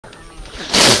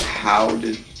how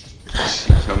did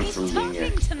she come from being a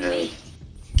head?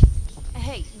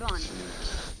 Hey, Vaughn.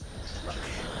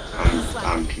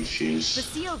 I'm confused. The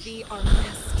COV are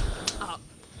messed up.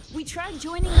 We tried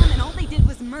joining them and all they did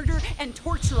was murder and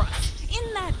torture us.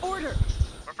 In that order.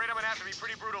 I'm afraid I'm gonna have to be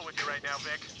pretty brutal with you right now,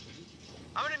 Vic.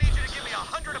 I'm gonna need you to give me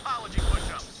 100 apology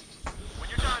push-ups. When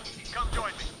you're done, come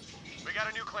join me. We got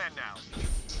a new clan now.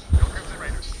 Go Crimson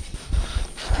Raiders.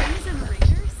 Crimson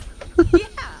Raiders? Yeah.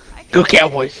 Go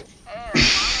Cowboys. Hey,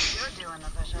 you're doing the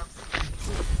push-ups.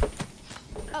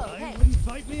 Oh, hey. Wouldn't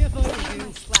fight me if I was you.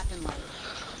 My slapping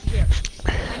life. Here.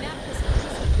 My napkins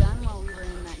was done while we were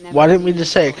in that never. Why didn't we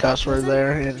just say a cuss word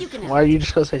there? And why are you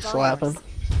just gonna say slapping?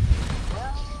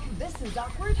 Well, this is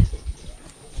awkward.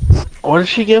 What did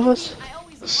she give us?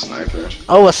 A sniper.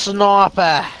 Oh, a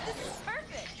sniper. This is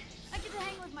perfect. I get to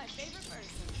hang with my favorite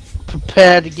person.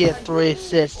 Prepared to get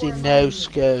 360 no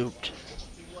scoped.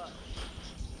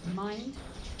 Mind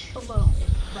alone,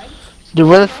 right? Dude,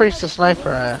 where the freak's the sniper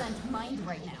at? Mind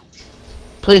right now.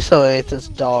 Please don't eat this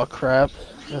dog crap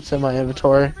that's in my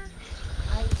inventory.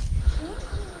 I think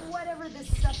whatever this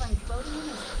stuff I'm floating in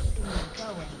is keeping me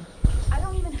going. I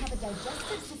don't even have a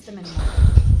digestive system anymore.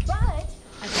 But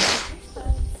I can have taste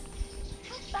buds.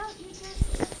 How about you just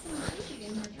stick some beauty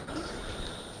in your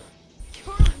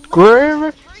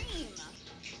Grave. cream?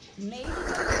 Maybe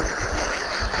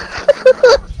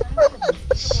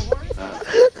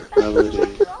Melody.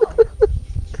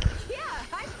 Yeah,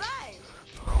 high five.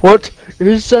 What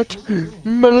is that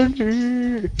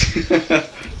melody?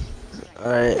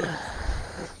 Alright.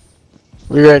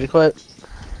 We ready to quit?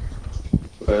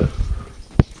 What?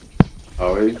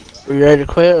 Are we? We ready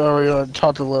to quit, or are we gonna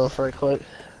talk to Lil for a quick?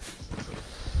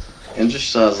 Interest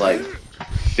still has like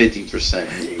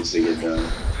 50% needs to get done.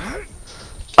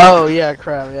 Oh yeah,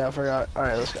 crap, yeah, I forgot.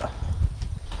 Alright, let's go.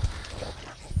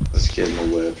 Let's get in the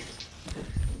whip.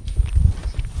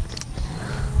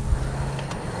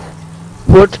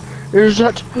 What is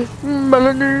that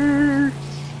melody?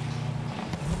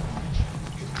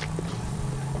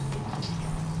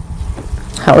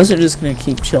 How is it just gonna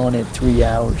keep chilling at 3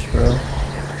 hours, bro?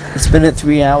 It's been at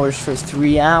 3 hours for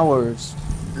 3 hours.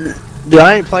 Dude,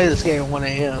 I ain't playing this game at 1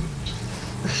 AM.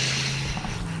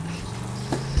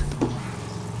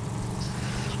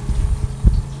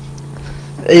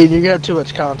 Hey, you got too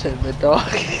much content, big dog.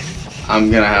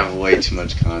 I'm gonna have way too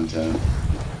much content.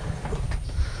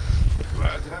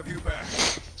 Glad to have you back.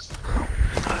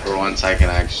 For once I can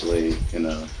actually, you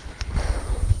know,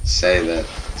 say that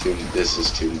this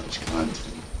is too much content.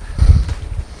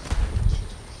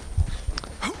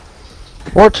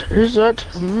 What is that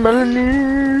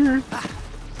melody?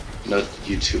 No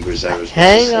YouTubers ever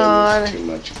Hang say on. there's too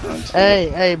much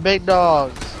content. Hey, big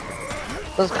dogs.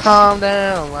 Let's calm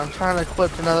down. I'm trying to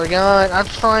equip another gun. I'm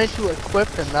trying to equip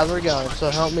another gun, so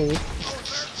help me.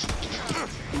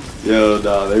 Yo,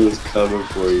 nah, they was coming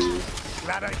for you.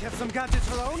 Glad I kept some gadgets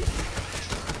alone.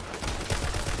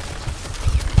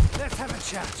 Let's have a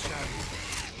chat, shall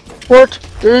we? What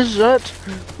is that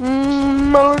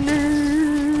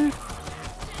melody?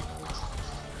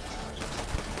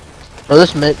 Oh,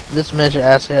 this midget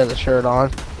actually has a shirt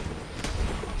on.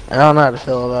 I don't know how to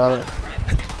feel about it.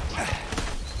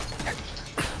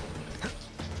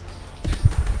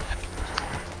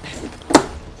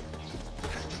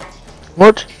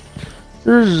 What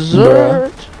is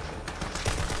that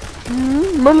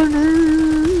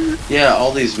melody? Yeah,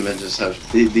 all these midgets have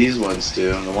these ones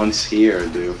do, and the ones here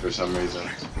do for some reason.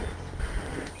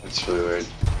 That's really weird.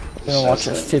 I'm gonna watch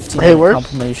a 15 Hey,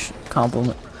 where's-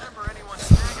 compliment.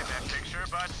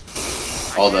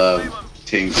 All the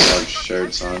teams have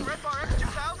shirts on.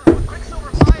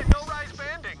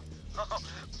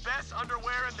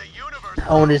 I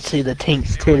want to see the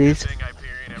Tink's titties.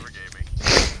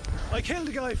 I killed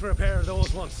a guy for a pair of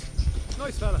those once.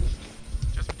 Nice fella.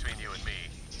 Just between you and me,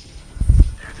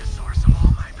 they're the source of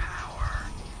all my power.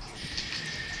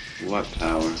 What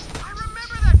power? I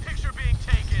remember that picture being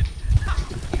taken.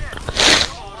 Man, it's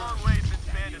come a long way since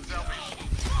bandit selfies. You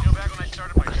know, back when I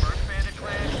started my first bandit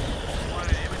clan, you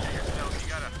wanted an image of yourself, you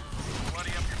gotta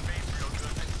bloody up your face real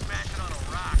good, then smash it on a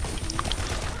rock.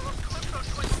 What are those clips those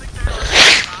twins think they are?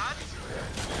 Gods?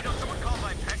 You know, someone called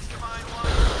my pecs divine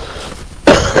one?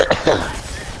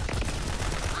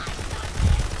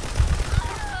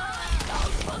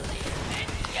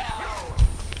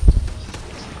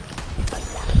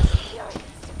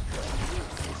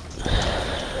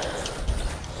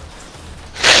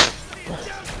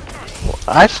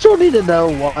 I still need to know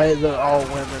why they're all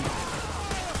women.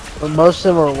 But most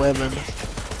of them are women.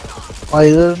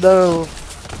 Like, there's no...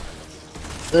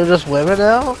 They're just women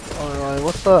now? Or like,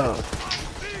 what's up?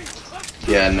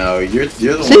 Yeah, no, you're the See,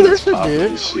 one that's there's a popping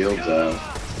dude. the shield though.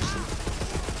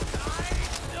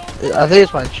 I think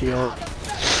it's my shield.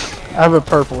 I have a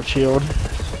purple shield.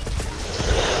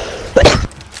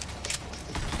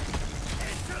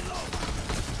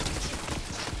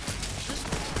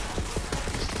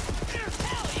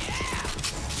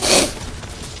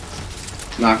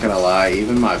 Not gonna lie,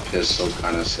 even my pistol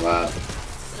kind of slapped.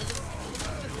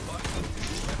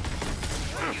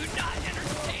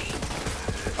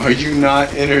 Are you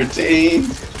not entertained?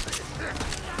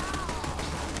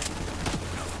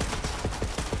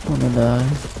 I'm gonna die.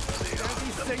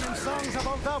 Singing songs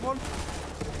about that one.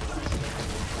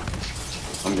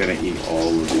 I'm gonna eat all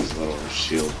of these little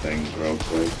shield things real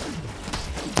quick.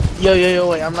 Yo,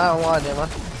 wait, I'm not online, am I?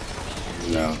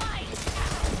 No,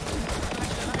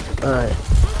 Alright.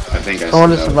 I think I Someone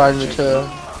said just that invited was me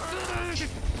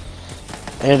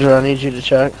to... Andrew, I need you to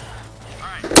check.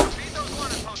 Alright, feed those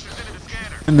wanted posters into the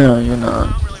scanner. No, you're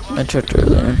not. I checked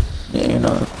earlier. Yeah, you're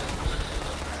not.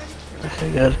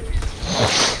 Okay, good.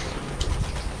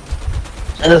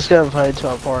 I just got invited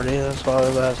to a party, that's why I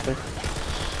was asking.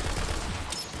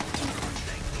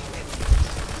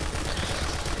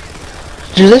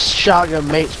 Dude, this shotgun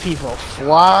makes people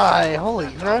fly.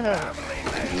 Holy crap.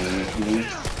 Mhm.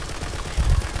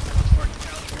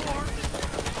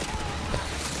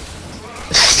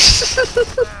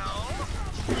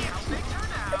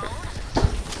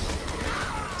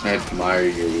 I admire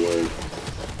your work.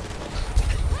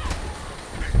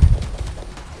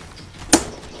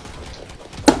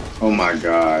 Oh my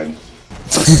god.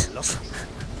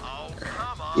 Oh,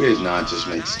 come on. We did not just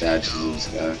make statues of this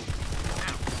guy. Let's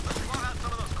swap out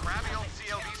some of those crabby old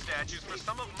CLB statues for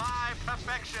some of my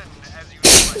perfection, as you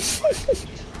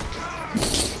know.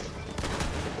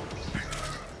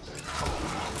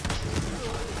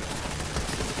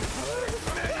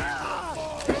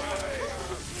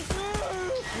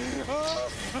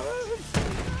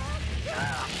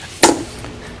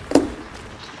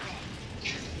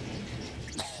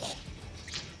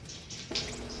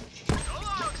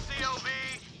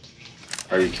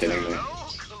 Are you kidding me?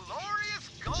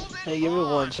 Hey, give me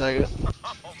 1 second.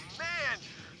 Oh man,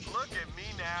 look at me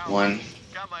now. One.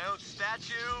 Got my own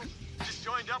statue. Just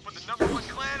joined up with the #1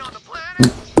 clan on the planet.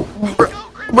 Let's go,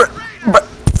 Crimson Raiders!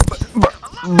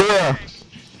 I love that game.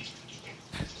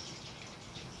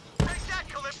 Take that,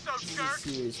 Calypso jerk.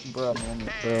 Serious bro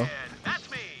moment, bro. And that's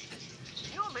me.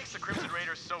 You know what makes the Crimson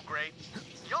Raiders so great?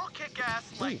 Y'all kick ass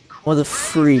like What the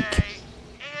freak? crazy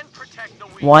and protect the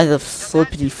weak. Why the Now that's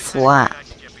flippity exactly flap? what I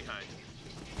can get behind.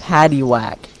 Paddy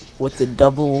whack with the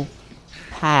double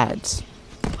pads.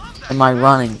 Love that Am I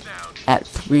running sound. at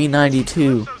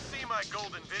 392? So see my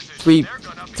golden visage, 3 they're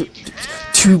gonna be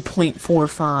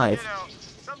 2.45 you know,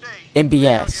 someday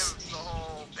MBS. I'll give the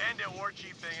whole bandit war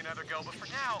chief thing another go, but for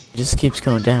now, It just keeps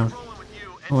going down. rolling with you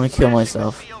and I wanna kill smashing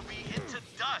myself. the COV into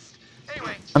dust.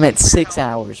 Anyway, I'm at 6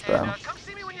 hours, bro. and, come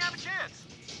see me when you have a chance.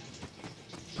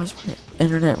 Why's my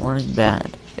internet running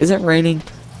bad? Is it raining?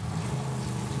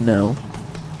 No.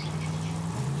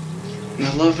 And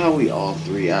I love how we all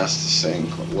three asked the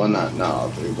same. Well, not all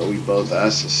three, but we both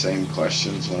asked the same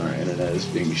questions when our internet is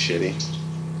being shitty.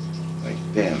 Like,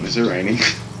 damn, is it raining?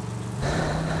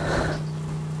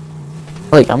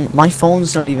 Like, my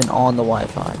phone's not even on the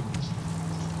Wi-Fi.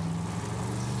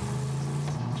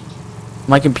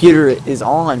 My computer is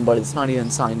on, but it's not even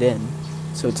signed in.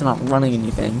 So it's not running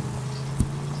anything.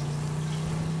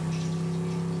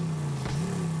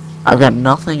 I've got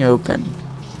nothing open.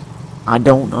 I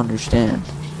don't understand.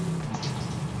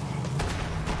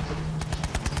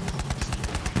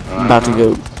 I'm about to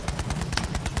go.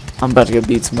 I'm about to go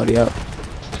beat somebody up.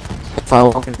 If I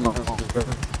walk into my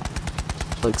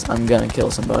like, I'm gonna kill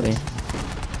somebody.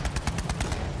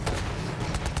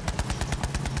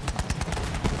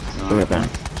 Right back.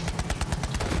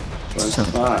 That's what I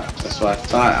thought. That's what I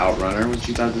thought, Outrunner. What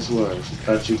you thought this was? You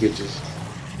thought you could just,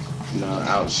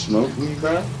 outsmoke me,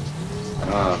 bro?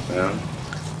 Oh, man.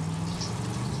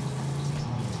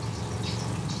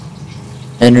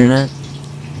 Internet,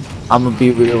 I'm gonna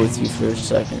be real with you for a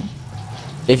second.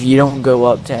 If you don't go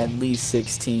up to at least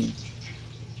 16,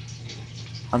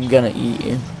 I'm gonna eat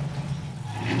you.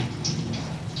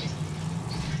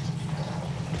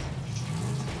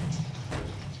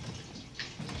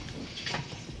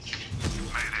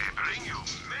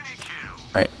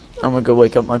 Alright, I'm gonna go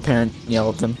wake up my parents and yell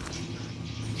at them.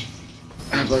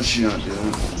 How about you not do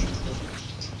that?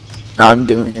 I'm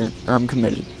doing it. I'm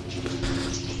committed.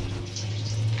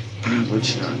 How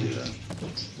about you not do that?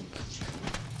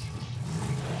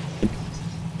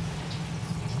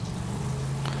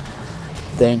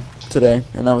 Thing today,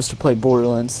 and that was to play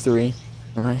Borderlands 3.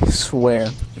 I swear,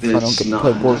 if I don't It's get to not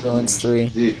play happening. Borderlands 3,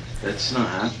 Dude, that's not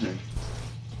happening.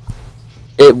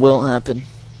 it will happen.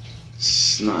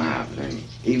 It's not happening.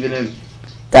 Even if...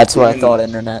 That's what I Even- thought,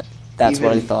 Internet. That's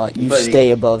what I even- thought. You but-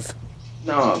 stay above.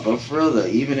 No, but for real though,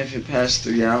 even if it passed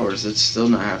 3 hours, it's still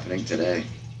not happening today.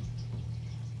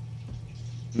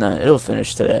 No, it'll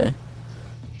finish today.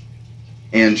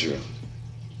 Andrew,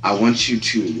 I want you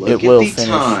to look It at will the finish.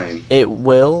 time It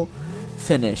will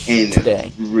finish and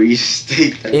today.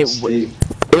 restate that It statement.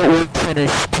 It will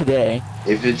finish today.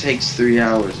 If it takes 3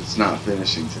 hours, it's not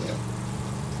finishing today.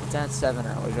 It's at 7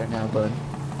 hours right now, bud.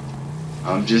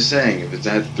 I'm just saying, if it's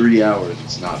at 3 hours,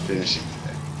 it's not finishing today.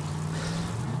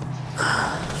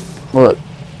 Look,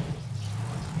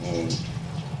 Well,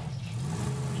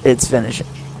 it's finishing.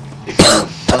 if you don't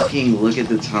fucking look at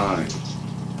the time.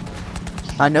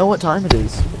 I know what time it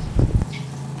is.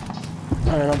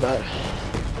 Alright, I'm back.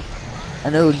 I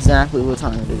know exactly what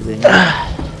time it is. Ian.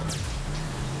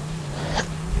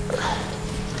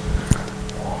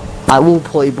 I will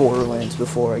play Borderlands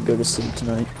before I go to sleep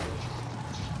tonight.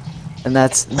 And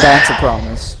that's a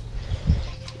promise.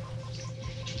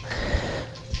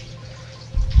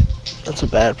 That's a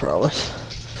bad promise.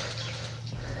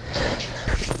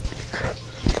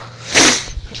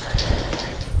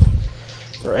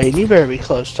 Right, you better be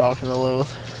close talking to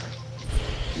Lilith.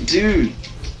 Dude,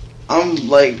 I'm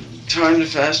like trying to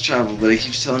fast travel, but it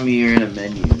keeps telling me you're in a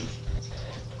menu.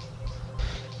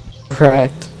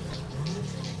 Correct.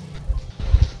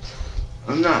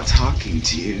 I'm not talking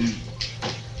to you.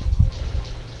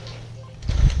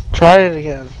 Try it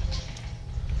again.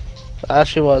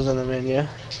 Actually wasn't a menu.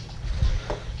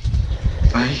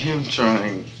 I am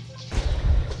trying.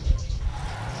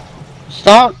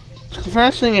 Stop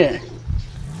confessing it.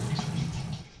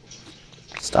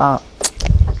 Stop.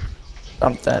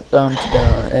 Dump that dun to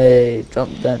dun, hey.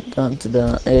 Dump that dun to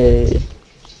dun, hey.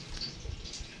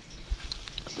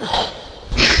 Stop.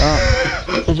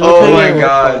 Oh my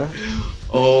god.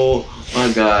 Oh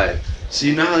my god. So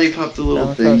you know how they pop the little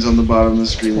No, things on the bottom of the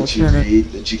screen that you What's in it?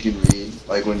 read, that you can read,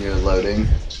 like when you're loading?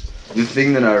 The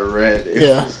thing that I read, it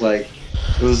Yeah. was like,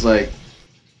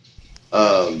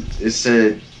 it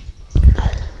said,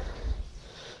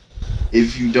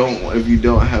 if you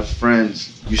don't have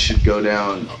friends, you should go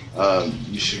down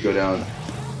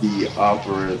the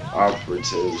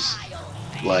operatives,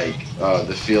 like,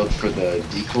 the field for the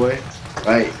decoy,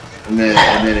 right? And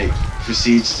then it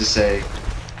proceeds to say,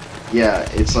 yeah,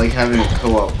 it's like having a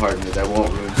co-op partner that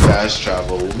won't ruin fast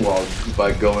travel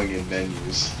by going in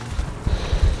menus.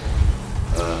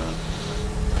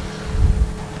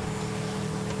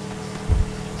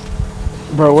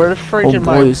 Bro, where the freaking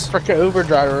my boys. freaking Uber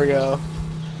driver go?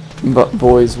 But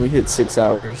boys, we hit 6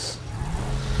 hours.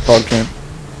 Dog camp.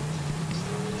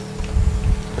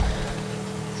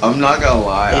 I'm not gonna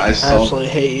lie, I saw. absolutely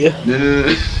hate you.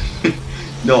 No.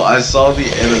 No, I saw the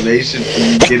animation of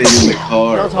you getting in the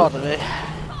car. Don't talk to me.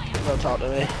 Don't talk to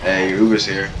me. Hey, your Uber's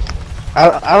here. I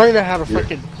don't even know how to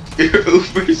freaking. Your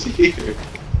Uber's here.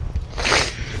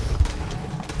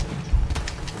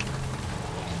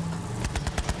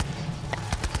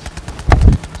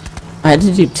 I had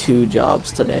to do 2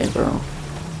 jobs today, bro.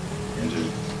 Andrew,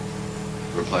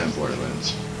 we're playing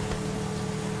Borderlands.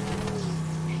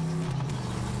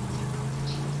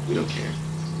 We don't care.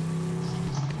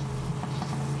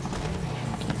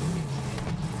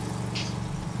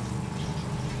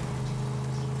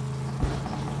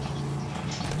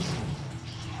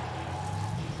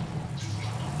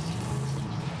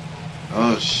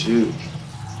 Oh shoot.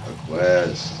 A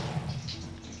quest.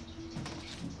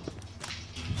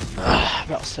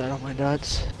 About set on my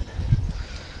nuts.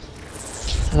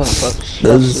 Oh, fuck.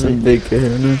 Those are some big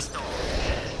kahunas.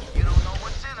 You don't know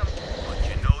what's in 'em, but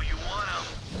you know you want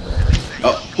 'em.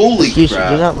 Oh, holy Excuse me, do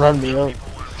crap. not run me over.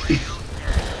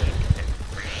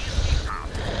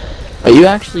 Are you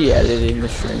actually editing the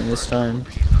stream this time?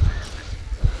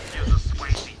 Gives a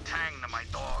spicy tang to my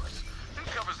dogs and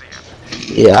covers the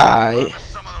aftertaste Yeah, of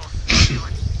some of those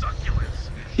succulent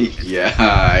succulents.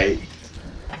 Yeah,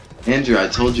 Andrew, I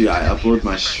told you I upload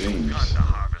my streams.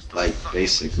 Like,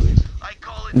 basically. I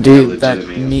call it Dude, that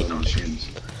Legitimately me, upload my streams.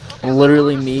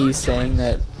 literally me saying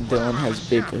that Dylan has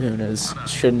big kahunas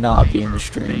should not be in the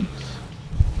stream.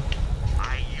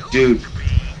 Dude,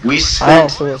 we I don't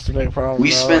spent think that's the big problem. we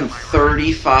bro. spent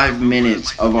 35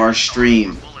 minutes of our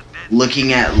stream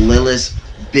looking at Lilith's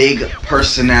big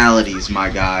personalities, my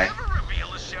guy.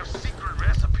 reveal a chef's secret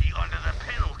recipe under the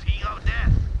penalty of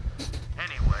death.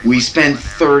 Anyway, We spent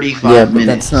 35 Yeah, but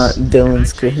minutes. that's not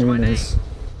Dylan's kahunas.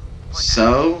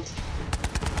 So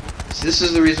this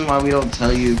is the reason why we don't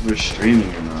tell you if we're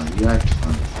streaming or not. You act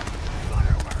funny.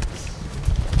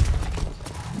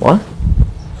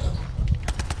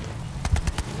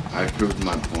 proved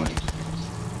my point.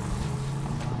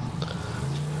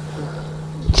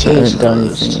 I haven't done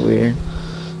anything weird.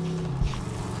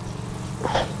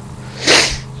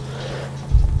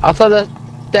 I thought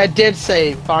that did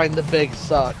say find the big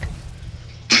suck.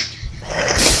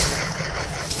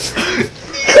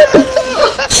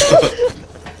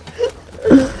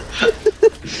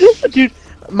 Dude,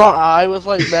 my eye was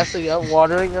like messing up,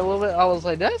 watering a little bit. I was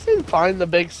like, did I say find the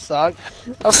big suck?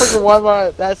 I freaking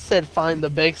why that said find the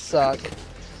big suck.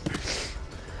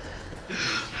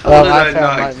 How did I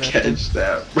not catch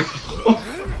that, bro?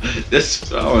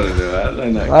 This I want to know. How did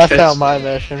I not catch that? I found my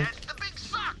mission. The big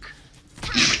suck.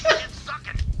 It's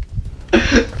sucking.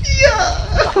 Yeah.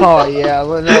 Oh yeah,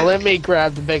 no, let me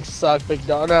grab the big suck, big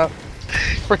dog. No,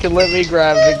 freaking let me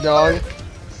grab big dog.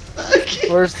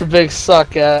 Where's the big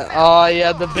suck at? Oh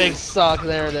yeah, the big suck.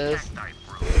 There it is.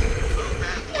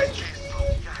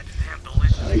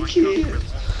 I can't.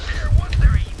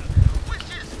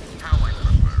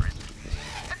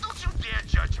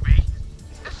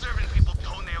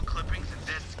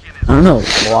 I don't know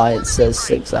why it says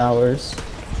 6 hours.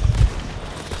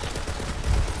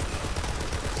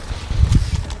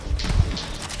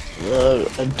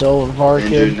 Adult Andrew,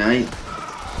 market.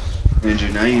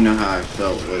 now you know how I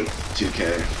felt with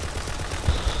 2K.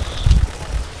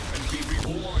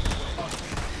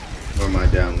 Or my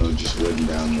download just wouldn't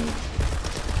download.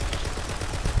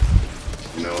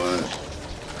 You know what?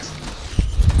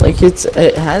 Like it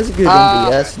has good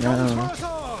MBS now.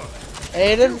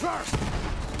 Aiden,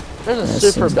 there's a Yeah,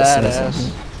 super seems to say badass.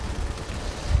 something.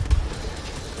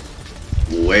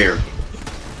 Where?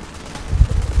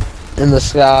 In the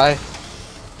sky.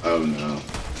 Oh no.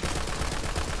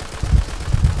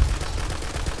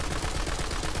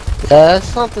 Yeah, that's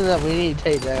something that we need to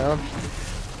take down.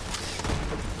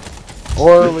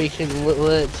 Or we can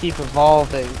let it keep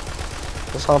evolving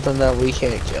to something that we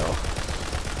can't kill.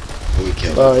 We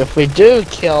killed Well, it. if we do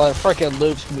kill it, freaking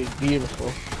Luke's gonna be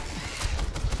beautiful.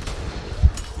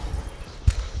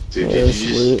 Dude, There's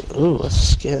Luke. Ooh, what's a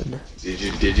skin? did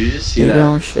you just see You that?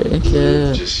 don't shake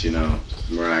it. Just, you know,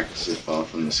 miraculously fall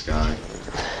from the sky.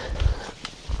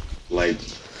 Like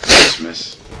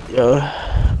Christmas. Yo,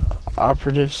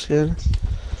 operative skin.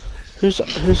 Whose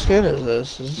skin is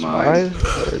this? Is this Mine. mine?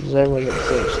 Or is everyone gonna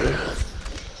say skin?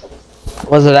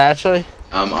 Was it actually?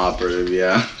 I'm operative,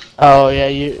 yeah. Oh yeah,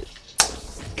 you.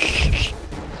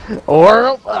 Or.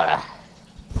 Oh man.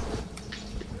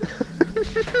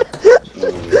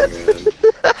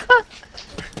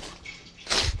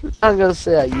 I'm gonna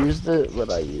say I used it,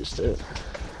 but I used it.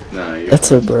 Nah, you're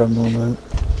That's a bro moment.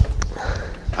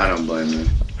 I don't blame you.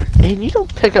 And you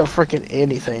don't pick up freaking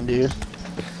anything, dude.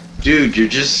 Dude, you're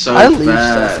just so I leave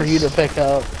fast. stuff for you to pick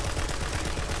up.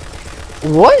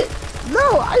 What?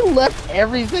 No, I left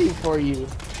everything for you.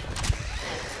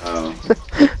 Oh.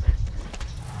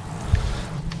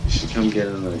 You should come get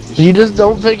in the... You just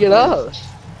don't pick it up.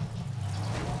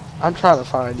 I'm trying to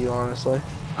find you, honestly.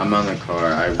 I'm on the car.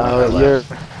 I Oh,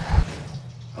 left.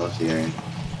 I left the area.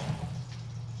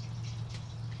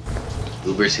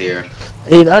 Uber's here.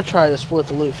 Dude, I try to split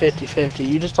the loot 50-50.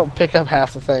 You just don't pick up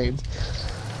half the things.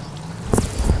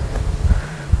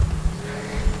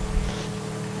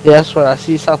 Yes, when I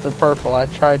see something purple, I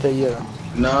try to, you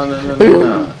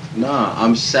know. No.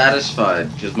 I'm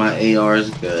satisfied because my AR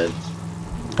is good.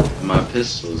 And my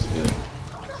pistol is good.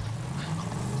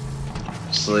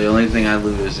 So the only thing I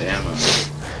loot is ammo.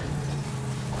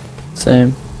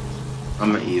 Same.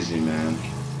 I'm an easy man.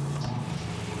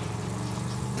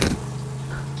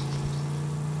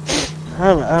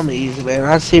 I'm easy, man.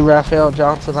 I see Raphael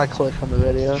Johnson, I click on the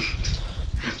video.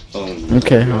 Oh my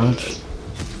Okay, God. Hodge.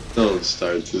 Don't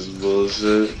start this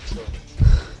bullshit.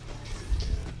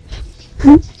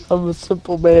 I'm a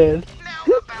simple man.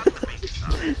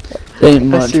 Ain't I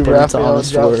much, see but it's Raphael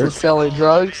honest Johnson work. selling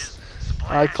drugs.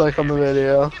 I click on the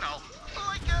video. You know,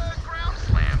 like ground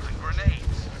slams and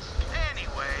grenades.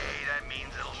 Anyway, that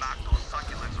means it'll knock those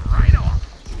succulents right off.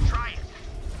 Try it.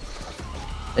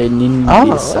 They need to Oh,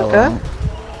 be a sellout.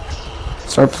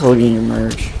 Start plugging your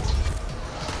merch.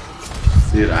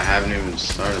 Dude, I haven't even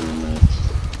started the match.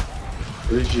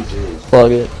 What did you do?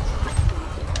 Plug it.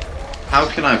 How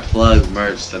can I plug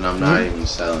merch that I'm not even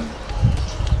selling?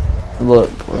 Look,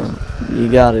 bro, you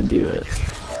gotta do it.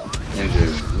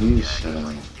 Andrew, you shut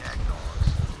up.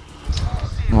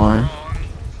 Why?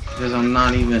 Because I'm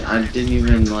not even, I didn't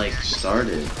even like start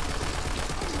it.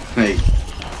 Like,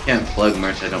 I can't plug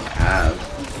merch I don't have.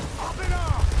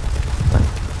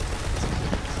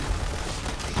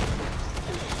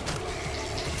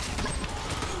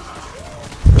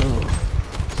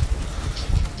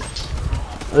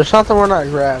 There's something we're not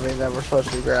grabbing that we're supposed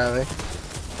to be grabbing.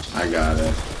 I got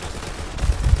it.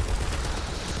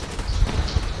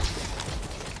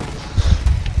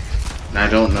 And I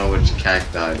don't know which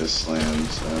cacti to slam,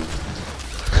 so.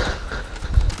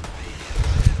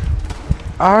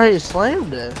 I already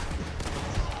slammed it.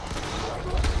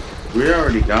 We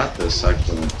already got the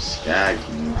succulent skag.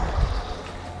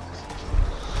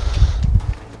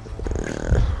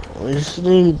 We just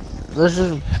need. Let's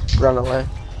just run away.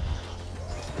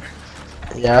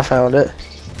 Yeah, I found it.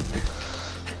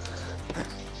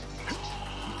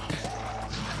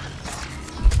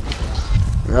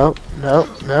 Nope, nope,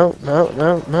 nope, nope,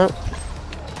 nope, nope.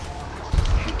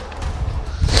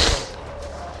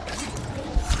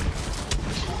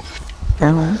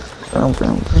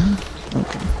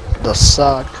 Okay. The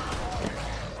suck.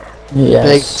 Yes.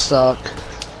 Big suck.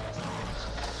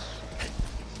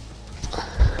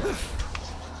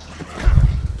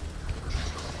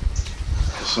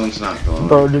 This one's not going.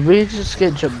 Bro, did we just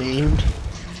get jabeamed?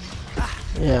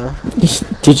 Yeah.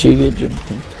 Did you get your...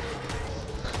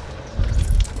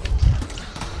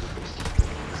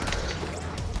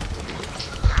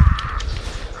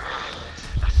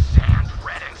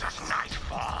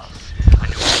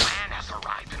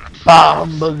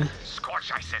 Bomb.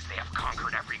 Scorch Eye says they have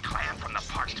conquered every clan from the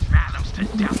parched fathoms to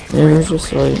death. They're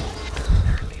just like...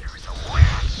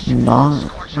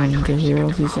 not wanting to hear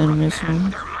all these enemies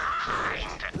from.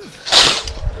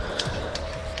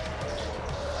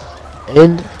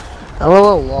 And I'm a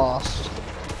little lost.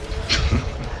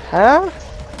 Huh?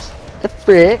 The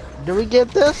frick? Do we get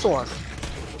this one?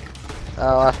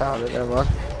 Oh, I found it. Never mind.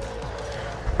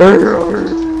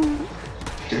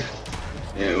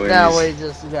 Yeah, Now we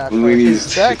just got when 15 he's-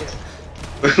 seconds.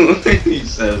 when he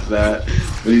says that,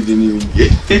 but he didn't even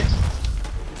get it.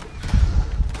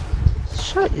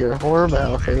 Shut your whore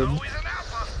mouth, Aiden.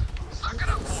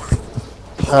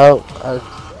 Oh,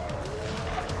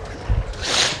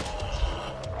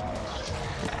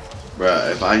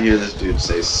 Bruh, if I hear this dude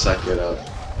say suck it up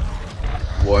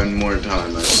one more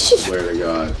time, I swear to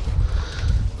God.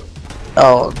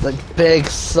 oh, the big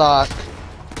suck.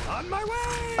 On my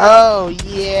way! Oh,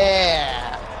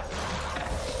 yeah.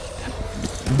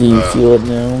 Do you feel it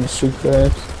now, Mr.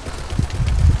 Krabs?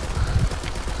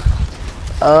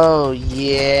 Oh,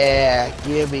 yeah.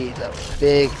 Give me the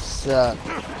big suck.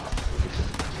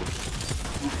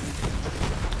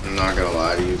 I'm not gonna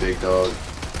lie to you, big dog.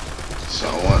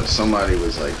 Somebody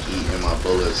was like eating my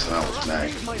bullets and I was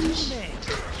mad confused.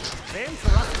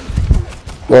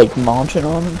 Like munching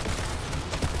on him?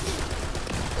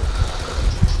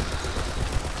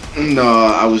 No,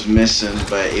 I was missing,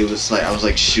 but it was like I was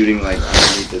like shooting like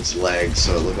underneath its legs,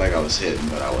 so it looked like I was hitting,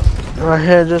 but I wasn't. My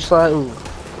head just like, ooh.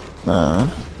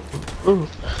 Ooh.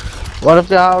 What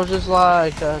if I was just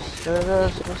like,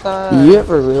 Do you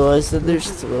ever realize that there's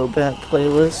throwback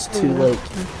playlists to like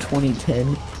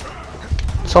 2010?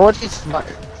 So what is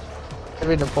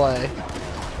having to play?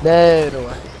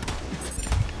 No.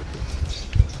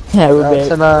 Yeah, we're Not back.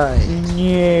 tonight.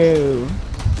 No.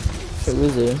 Who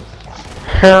is it?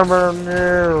 Hammer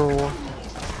no.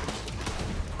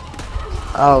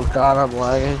 Oh god, I'm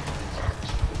lagging.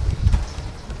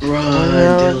 Run,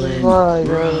 Dylan, Run.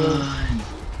 run.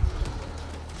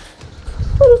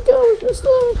 Let us go, just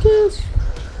let us kiss.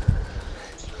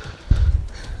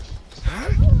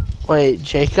 Wait,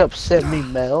 Jacob sent me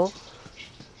mail?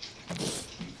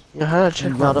 You how to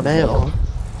check Not my a mail? mail.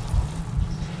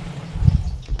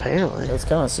 Apparently. That's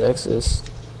kind of sexist.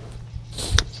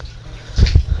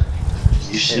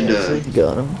 You should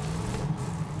Got him.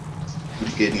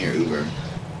 get in your Uber.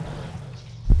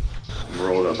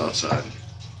 Roll it up outside.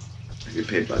 You get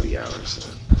paid by the hour, so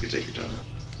you can take your time.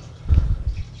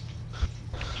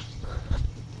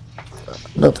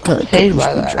 Not the kind of Paid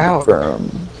by companies the we hour.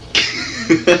 drink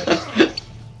from.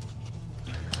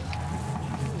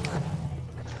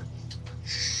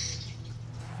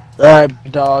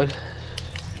 Alright, dog.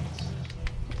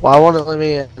 Why won't it let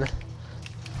me in?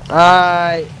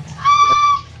 Alright.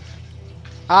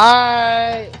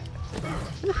 Alright.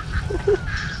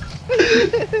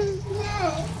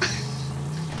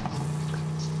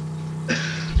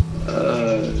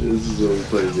 This is what we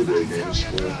play video games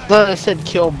for. Thought I said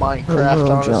kill Minecraft,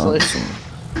 Oh, honestly. Johnson.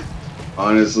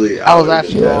 Honestly, I was would've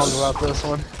actually been wrong pissed. about this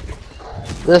one.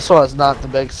 This one's not the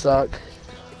big suck.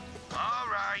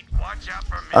 Alright, watch out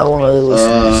for I want to listen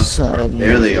to this side.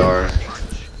 There they are.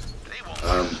 They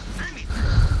won't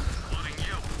including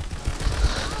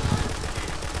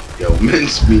you. Yo,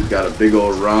 Mincemeat got a big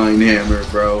old Rhine hammer,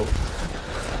 bro.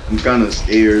 I'm kind of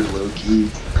scared, low key.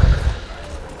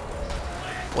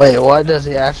 Wait, what does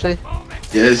he actually?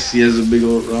 Yes, he has a big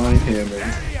old Rhine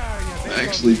hammer.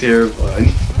 Actually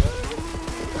terrifying.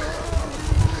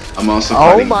 I'm also Oh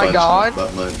fighting my butt, God.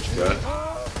 butt munch, bro.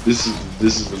 This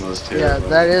is the most Yeah, terrifying.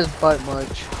 that is butt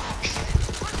munch.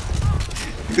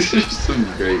 These are some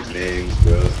great names,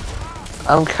 bro.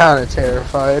 I'm kind of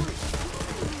terrified.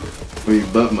 I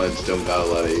mean, butt munch don't got a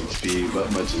lot of HP.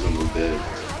 Butt munch is almost dead.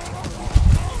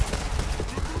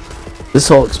 This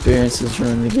whole experience has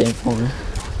ruined the game for me.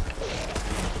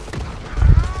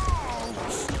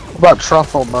 What about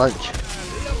truffle munch?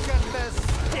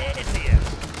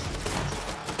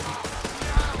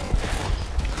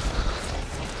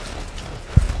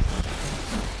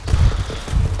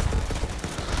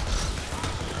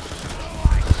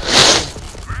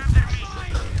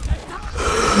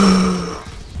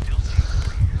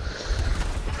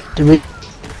 Did we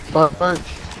butt munch?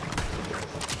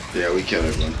 Yeah, we killed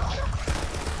everyone.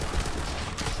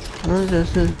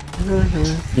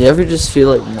 You ever just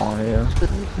feel like Mario?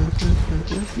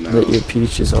 No. That your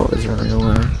Peach is always running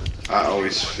away? I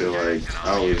always feel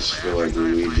like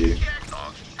Luigi.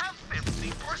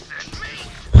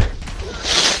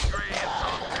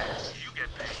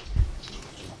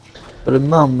 But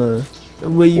Mama, the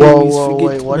way you Whoa, always whoa, forget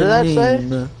wait, what my did that say?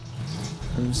 name.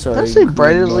 I'm Did sorry. I say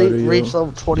Brandon Mario. reached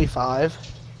level 25?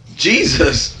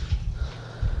 Jesus!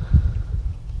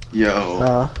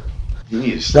 Yo, he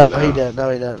needs to No, slow he down. didn't. No,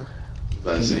 he didn't.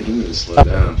 I say he needs to slow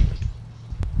down.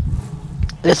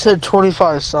 It said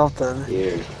 25 something.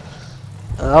 Yeah.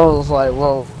 And I was like,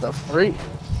 well, the freak.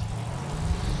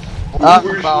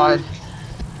 Oh, God.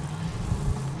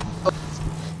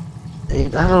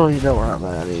 I don't even know where I'm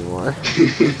at anymore.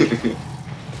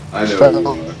 I know where you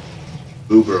are.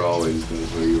 Uber always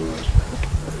knows where you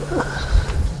are.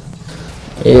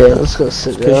 Yeah, Let's go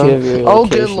sit because you down. have your Oh,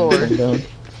 good location lord. turned down.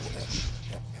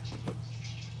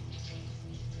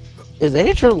 Is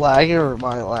Andrew lagging or am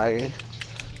I lagging?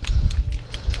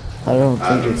 I don't I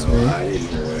think don't it's know. me. I didn't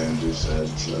hear what Andrew said,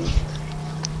 so.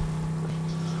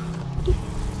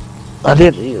 I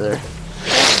didn't either.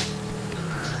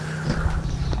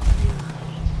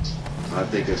 I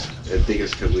think it's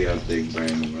because we have big brain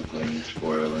and we're playing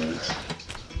Borderlands.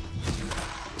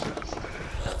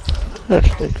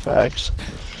 That's big facts.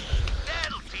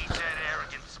 That'll teach that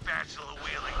arrogant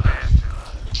spatula-wielding bastard.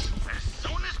 As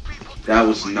soon as people That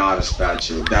was not a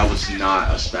spatula. That was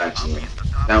not a spatula.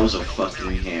 That was a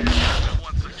fucking hammer.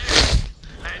 once again,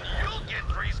 and you'll get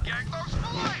 3 skag dogs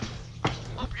for life.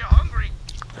 Hope you're hungry.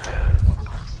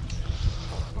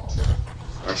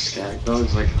 Are skag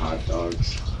dogs like hot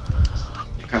dogs?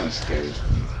 It kind of scares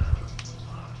me.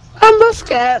 I'm a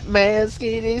scat man,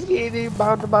 skinny, skinny,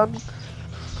 bound.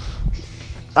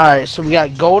 Alright, so we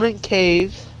got Golden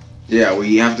Cave. Yeah,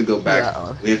 we have to go back.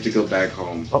 Yeah. We have to go back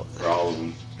home Oh. for all of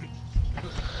them.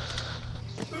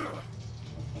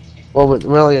 What we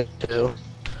really gonna do?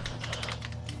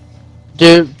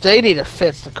 Dude, they need to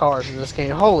fix the cars in this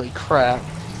game. Holy crap.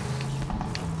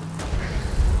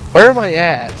 Where am I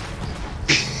at?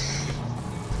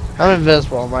 I'm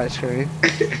invisible on my screen.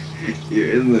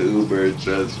 You're in the Uber,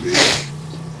 trust me.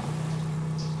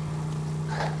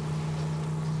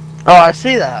 Oh, I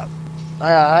see that.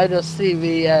 I just see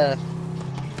the,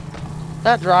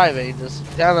 not driving, just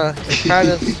kind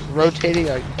of rotating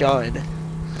a gun.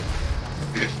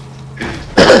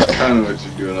 That's kind of what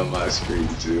you're doing on my screen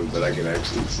too, but I can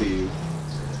actually see you.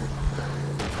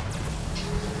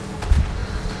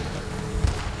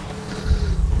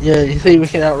 Yeah, you think we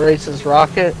can outrace this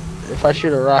rocket? If I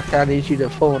shoot a rocket, I need you to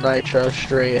full nitro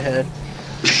straight ahead.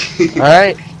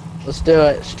 Alright, let's do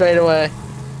it. Straight away.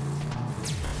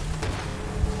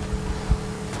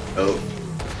 Oh,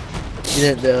 You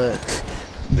didn't do it.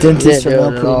 Dentists Yeah, are now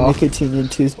do it at putting all. nicotine in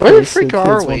Where the toothpaste so freak kids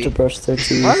are want we? to brush their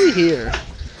teeth. Why are we here?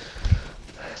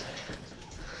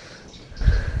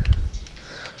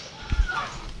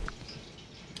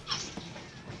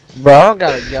 Bro, I don't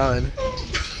got a gun.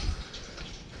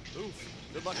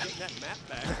 Good luck getting that map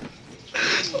back.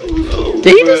 no,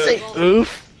 Did he just say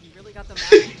oof? You really got the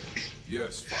map?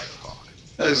 Yes, Firehawk.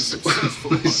 I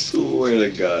swear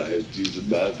to God, I have to use the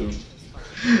bathroom.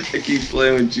 I keep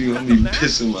playing with you, I'm be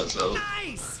pissing myself.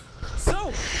 Nice!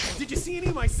 So, did you see any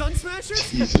of my sun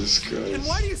smashers? Jesus And why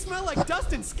Christ. do you smell like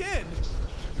dust and skin?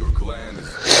 Your clan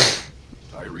is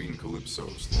dead. Irene Calypso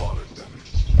slaughtered them.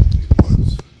 It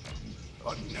was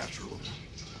unnatural.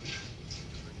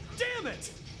 Damn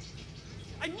it!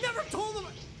 I never told them.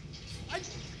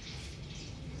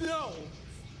 No.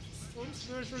 Sun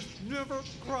smashers never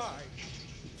cry.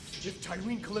 If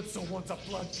Tyrene Calypso wants a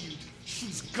blood feud,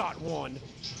 she's got one.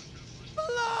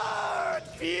 Blood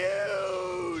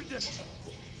feud!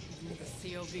 The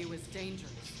COV was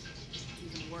dangerous. It's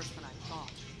even worse than I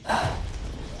thought. At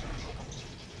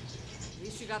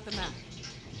least you got the map.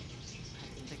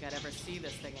 I didn't think think I'd ever see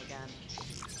this thing again.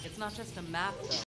 It's not just a map, though.